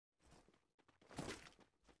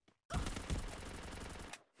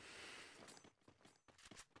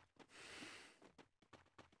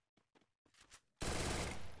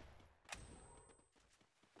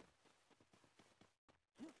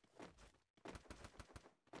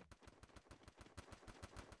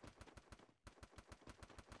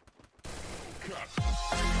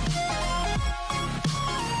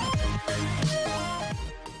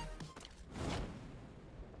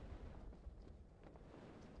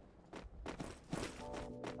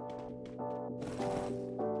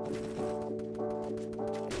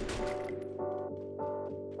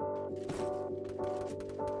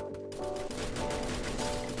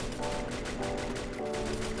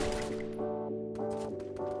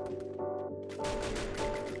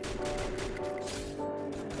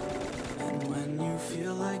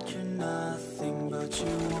Feel like you're nothing, but you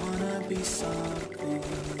wanna be something.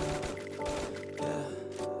 Yeah,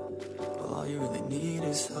 well, all you really need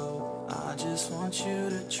is hope. I just want you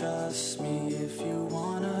to trust me if you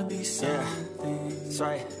wanna be something. Yeah, that's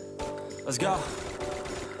right. Let's go.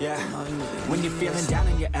 Yeah, when you're feeling down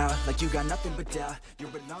and you're out, like you got nothing but doubt, you're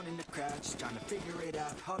alone in the crowd, just trying to figure it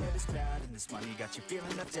out. All that is bad, and this money got you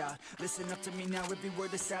feeling left out. Listen up to me now, every word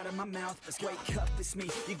that's out of my mouth. Wake up, it's me.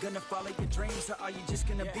 You're gonna follow your dreams, or are you just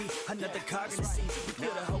gonna be another cog in the sea? You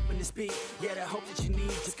feel the hope in this beat, yeah, the hope that you need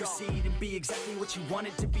to proceed and be exactly what you want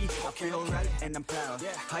it to be. I feel right, and I'm proud,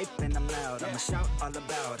 hype and I'm loud. I'ma shout all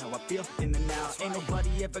about how I feel in the now. Ain't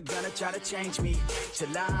nobody ever gonna try to change me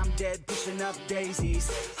till I'm dead, pushing up daisies.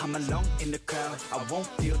 I'm alone in the crowd, I won't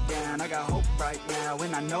feel down. I got hope right now,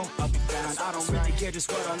 and I know I'll be found. I don't really care just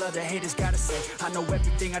what all other haters gotta say. I know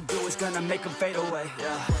everything I do is gonna make them fade away.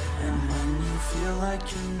 And when you feel like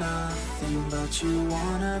you're nothing, but you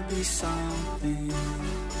wanna be something.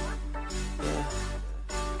 Yeah,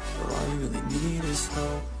 well, all you really need is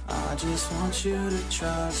hope. I just want you to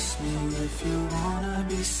trust me if you wanna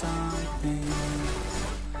be something.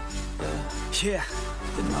 Yeah,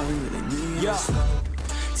 then all you really need is hope.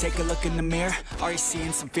 Take a look in the mirror, are you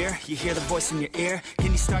seeing some fear? You hear the voice in your ear,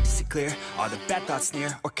 can you start to see clear? Are the bad thoughts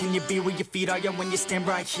near? Or can you be where your feet are, yeah, when you stand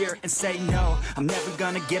right here and say no? I'm never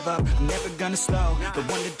gonna give up, I'm never gonna slow. The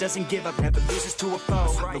one that doesn't give up, never loses to a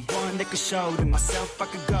foe. The one that can show to myself I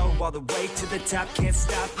could go all the way to the top, can't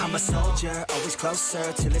stop me. I'm a soldier, always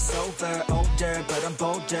closer till it's over. Older, but I'm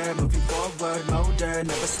bolder, moving forward, motor,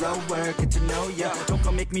 never slower. Get to know ya, don't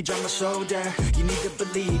go make me drop my shoulder. You need to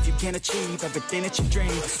believe you can achieve everything that you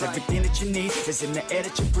dream. Everything that you need is in the air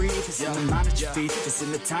that you breathe. It's in the mind that you feed, it's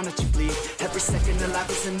in the time that you bleed. Every second of life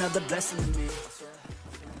is another blessing to me. You feel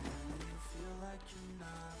like you're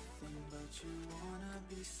nothing, but you wanna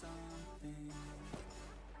be something.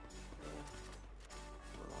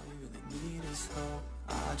 Well, all you really need is hope.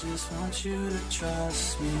 I just want you to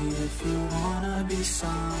trust me if you wanna be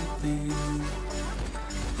something.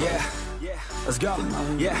 Yeah, let's go.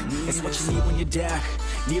 Yeah, it's what you need when you're down,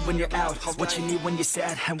 need when you're out. It's what you need when you're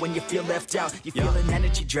sad and when you feel left out. You feel an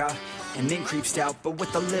energy drought and then creeps out, but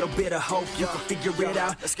with a little bit of hope you can figure it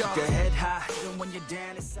out. Keep your head high even when you're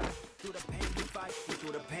down inside. Through the pain you fight,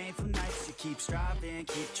 through the painful nights you keep striving,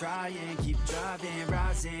 keep trying, keep driving,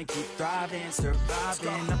 rising, keep thriving,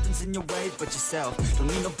 surviving. Nothing's in your way but yourself, don't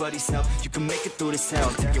need nobody's help. You can make it through this hell,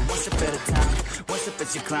 take it one step at a time, one step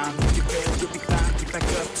as you climb. If you fail, you'll be fine, get back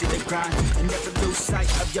up to the grind. And never lose sight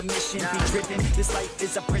of your mission, be driven. This life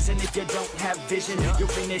is a prison if you don't have vision. You're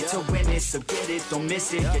in it to win it, so get it, don't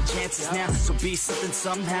miss it. Your chances now, so be something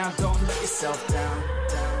somehow. Don't let yourself down.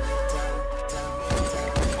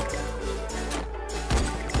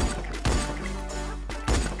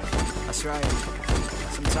 That's right.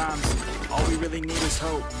 Sometimes all we really need is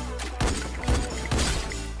hope.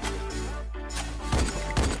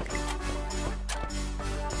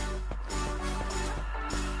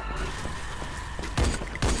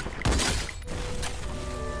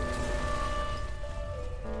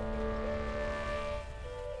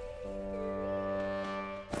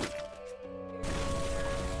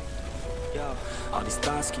 Yo, all these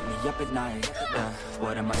thoughts keep me up at night. Yeah,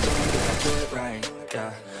 what am I doing if I do it right?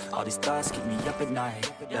 Yeah, all these thoughts keep me up at night.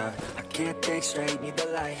 Yeah, I can't think straight, need the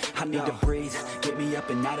light. I need to breathe, get me up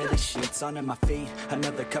and out of this shit. It's under my feet,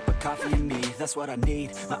 another cup of coffee in me. That's what I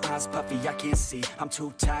need, my eyes puffy, I can't see. I'm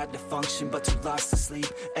too tired to function, but too lost to sleep.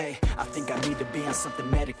 Ay, I think I need to be on something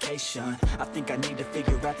medication. I think I need to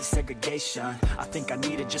figure out the segregation. I think I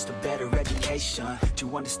needed just a better education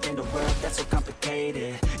to understand a world that's so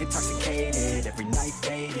complicated. Intoxicated, every night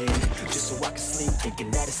faded, just so I can sleep thinking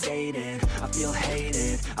that it's fading. I feel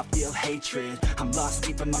hated, I feel hatred. I'm lost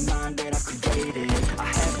deep in my mind that I created. I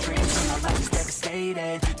have dreams and my life is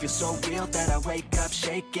devastated. Feel so real that I wake up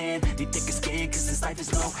shaking. Need thicker skin cause this life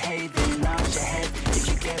is no haven. Nod your head if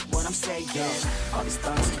you get what I'm saying. All these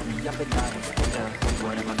thoughts keep me up at night. Yeah,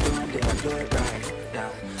 what am I doing? Did I do it right? Yeah,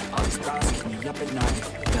 all these thoughts keep me up at night.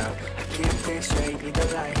 Yeah, I can't think straight, need the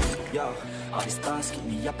light. Yo, All these thoughts keep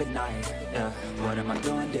me up at night, yeah. What am I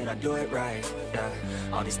doing, did I do it right, yeah.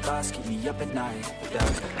 All these thoughts keep me up at night,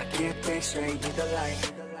 yeah. I can't think straight, need the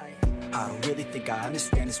light. I don't really think I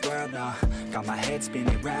understand this world now. Got my head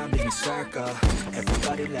spinning round in a circle.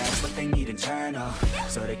 Everybody lacks what they need internal,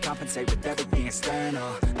 so they compensate with everything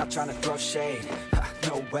external. Not trying to throw shade,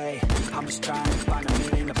 no way. I'm just trying to find a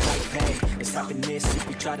meaning of life, hey. It's happiness if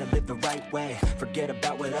you try to live the right way. Forget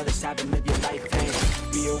about what others have and live your life, hey.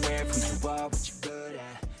 Be aware of who you are, what you're good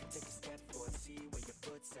at. Take a step forward, see where your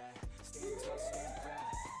foot's at. Stand tall, stand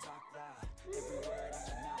proud, talk loud. Every word out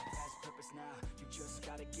your mouth has purpose now. You just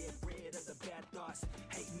gotta get rid of the bad thoughts.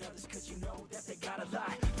 Hating others cause you know that they gotta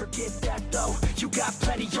lie. Forget that though, you got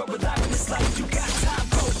plenty, you're alive in this life. You got time,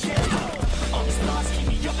 go get it. All these thoughts keep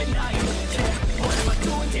me up at night, yeah. What am I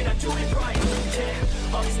doing, did I do it right,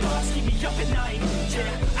 yeah. All these thoughts keep me up at night,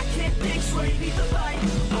 yeah. I can't think straight, need the light,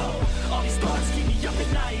 oh. All these thoughts keep me up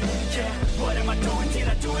at night, yeah. What am I doing, did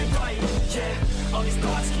I do it right, yeah. All these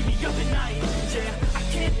thoughts keep me up at night, yeah. I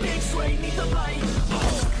can't think straight, need the light,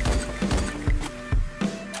 oh.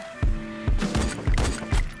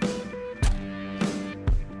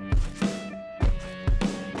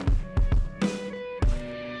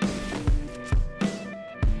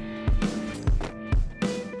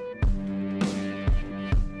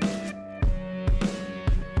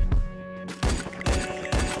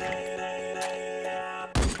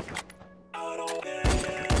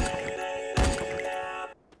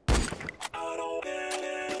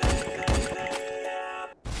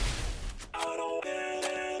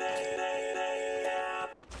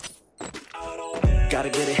 Gotta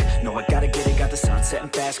get it, no I gotta get it. Got the sun setting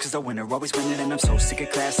fast cause the winner always winning. And I'm so sick of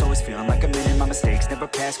class, always feeling like I'm in it. My mistakes never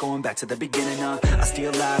pass, going back to the beginning, I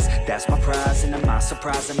steal lies, that's my prize. And I'm not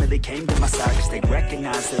surprised I really came to my side, cause they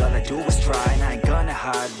recognize that all I do is try. And I ain't gonna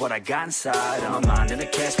hide what I got inside. I'm a mind in a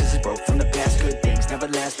cast cause it's broke from the past. Good things never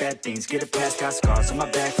last, bad things get it past. Got scars on my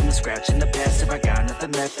back from the scratch in the past. If I got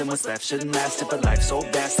nothing left, then what's left shouldn't last. If a life's so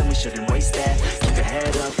vast, then we shouldn't waste that. Keep your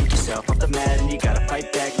head up, pick yourself off the mat. And you gotta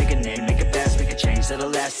fight back, make a name, make it fast. Make a change that'll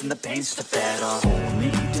last, and the pain's just a fad. Hold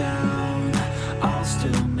me down, I'll